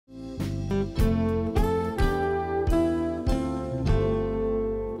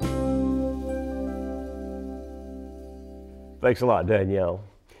Thanks a lot, Danielle.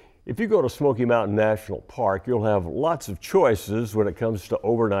 If you go to Smoky Mountain National Park, you'll have lots of choices when it comes to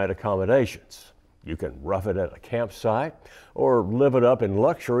overnight accommodations. You can rough it at a campsite or live it up in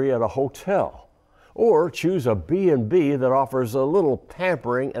luxury at a hotel, or choose a B&B that offers a little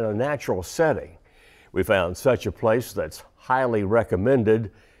pampering in a natural setting. We found such a place that's highly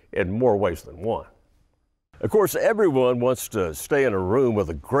recommended in more ways than one. Of course, everyone wants to stay in a room with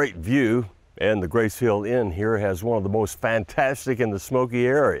a great view, and the Gracehill Inn here has one of the most fantastic in the Smoky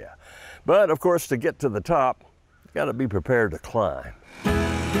area. But of course, to get to the top, you got to be prepared to climb.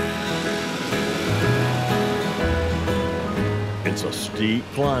 It's a steep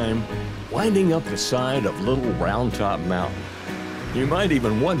climb, winding up the side of Little Round Top Mountain. You might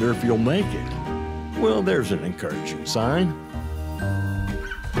even wonder if you'll make it. Well, there's an encouraging sign.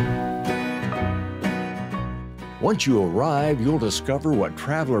 Once you arrive, you'll discover what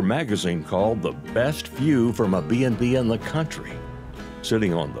Traveler magazine called the best view from a B&B in the country.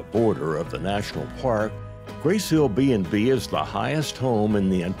 Sitting on the border of the national park, Gracehill B&B is the highest home in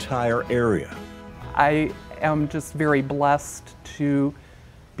the entire area. I am just very blessed to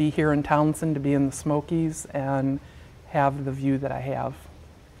be here in Townsend, to be in the Smokies, and have the view that I have.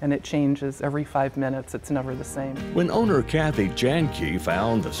 And it changes every 5 minutes. It's never the same. When owner Kathy Janke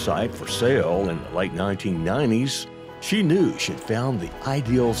found the site for sale in the late 1990s, she knew she'd found the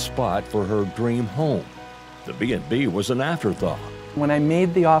ideal spot for her dream home. The B&B was an afterthought. When I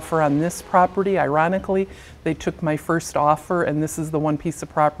made the offer on this property, ironically, they took my first offer, and this is the one piece of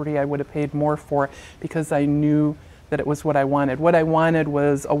property I would have paid more for because I knew that it was what I wanted. What I wanted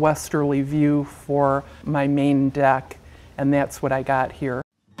was a westerly view for my main deck, and that's what I got here.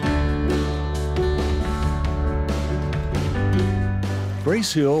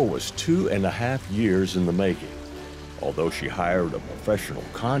 Gracehill was 2.5 years in the making. Although she hired a professional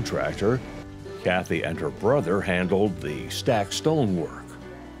contractor, Kathy and her brother handled the stacked stonework,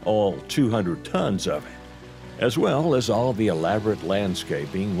 all 200 tons of it, as well as all the elaborate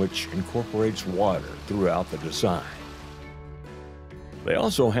landscaping which incorporates water throughout the design. They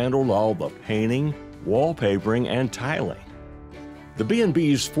also handled all the painting, wallpapering, and tiling. The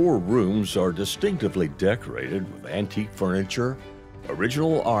B&B's 4 rooms are distinctively decorated with antique furniture,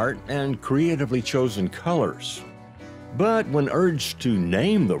 original art, and creatively chosen colors. But when urged to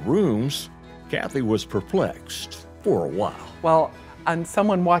name the rooms, Kathy was perplexed for a while. Well, on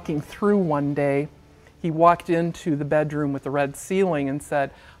someone walking through one day, he walked into the bedroom with the red ceiling and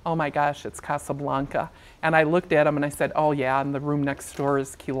said, "Oh my gosh, it's Casablanca." And I looked at him and I said, "Oh yeah, and the room next door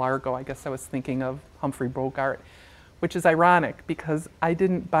is Key Largo." I guess I was thinking of Humphrey Bogart, which is ironic because I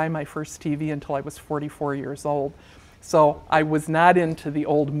didn't buy my first TV until I was 44 years old. So I was not into the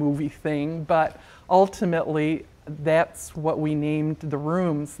old movie thing, but ultimately that's what we named the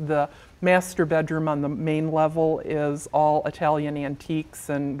rooms. The master bedroom on the main level is all Italian antiques,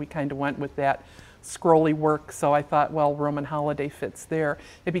 and we kind of went with that scrolly work, so I thought, well, Roman holiday fits there.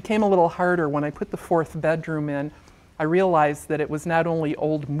 It became a little harder when I put the 4th bedroom in. I realized that it was not only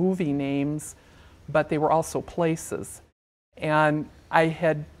old movie names, but they were also places. And I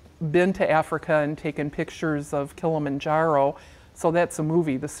had been to Africa and taken pictures of Kilimanjaro, so that's a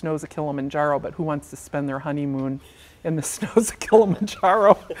movie, The Snows of Kilimanjaro, but who wants to spend their honeymoon in the snows of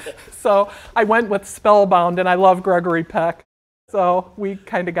Kilimanjaro? So I went with Spellbound, and I love Gregory Peck. So we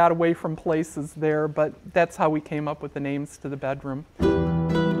kind of got away from places there, but that's how we came up with the names to the bedroom.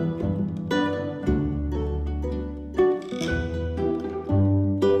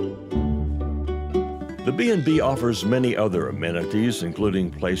 The B&B offers many other amenities, including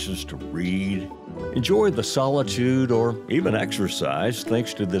places to read, enjoy the solitude, or even exercise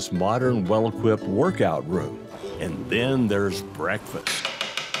thanks to this modern, well-equipped workout room. And then there's breakfast.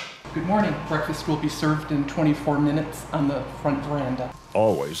 Good morning. Breakfast will be served in 24 minutes on the front veranda.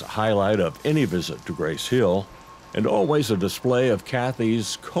 Always a highlight of any visit to Gracehill, and always a display of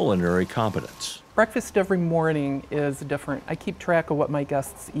Kathy's culinary competence. Breakfast every morning is different. I keep track of what my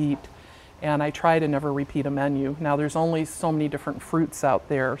guests eat, and I try to never repeat a menu. Now there's only so many different fruits out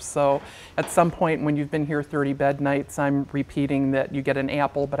there, so at some point when you've been here 30 bed nights, I'm repeating that you get an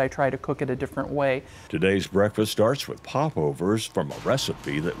apple, but I try to cook it a different way. Today's breakfast starts with popovers from a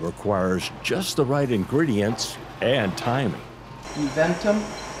recipe that requires just the right ingredients and timing. You vent them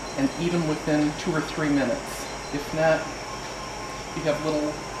and eat them within 2 or 3 minutes. If not, you have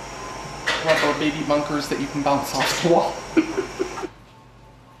little rubber baby bunkers that you can bounce off the wall.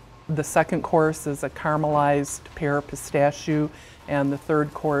 The second course is a caramelized pear pistachio, and the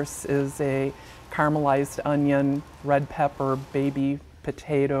third course is a caramelized onion, red pepper, baby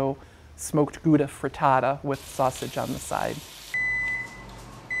potato, smoked Gouda frittata with sausage on the side.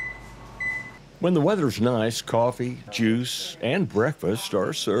 When the weather's nice, coffee, juice, and breakfast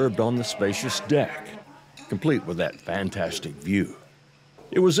are served on the spacious deck, complete with that fantastic view.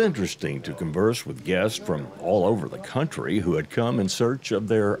 It was interesting to converse with guests from all over the country who had come in search of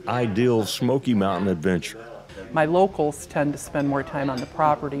their ideal Smoky Mountain adventure. My locals tend to spend more time on the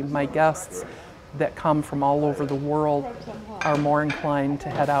property. My guests that come from all over the world are more inclined to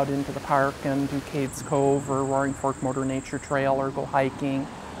head out into the park and do Cades Cove or Roaring Fork Motor Nature Trail or go hiking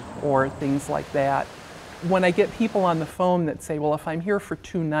or things like that. When I get people on the phone that say, well, if I'm here for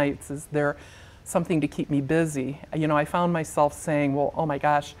 2 nights, is there something to keep me busy? You know, I found myself saying, well, oh my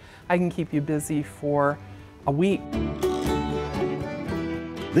gosh, I can keep you busy for a week.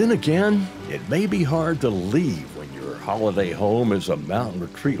 Then again, it may be hard to leave when your holiday home is a mountain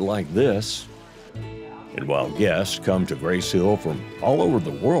retreat like this. And while guests come to Gracehill from all over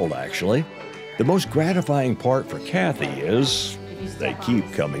the world, actually, the most gratifying part for Kathy is they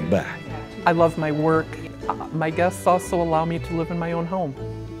keep coming back. I love my work. My guests also allow me to live in my own home.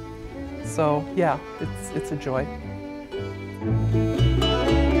 So yeah, it's a joy.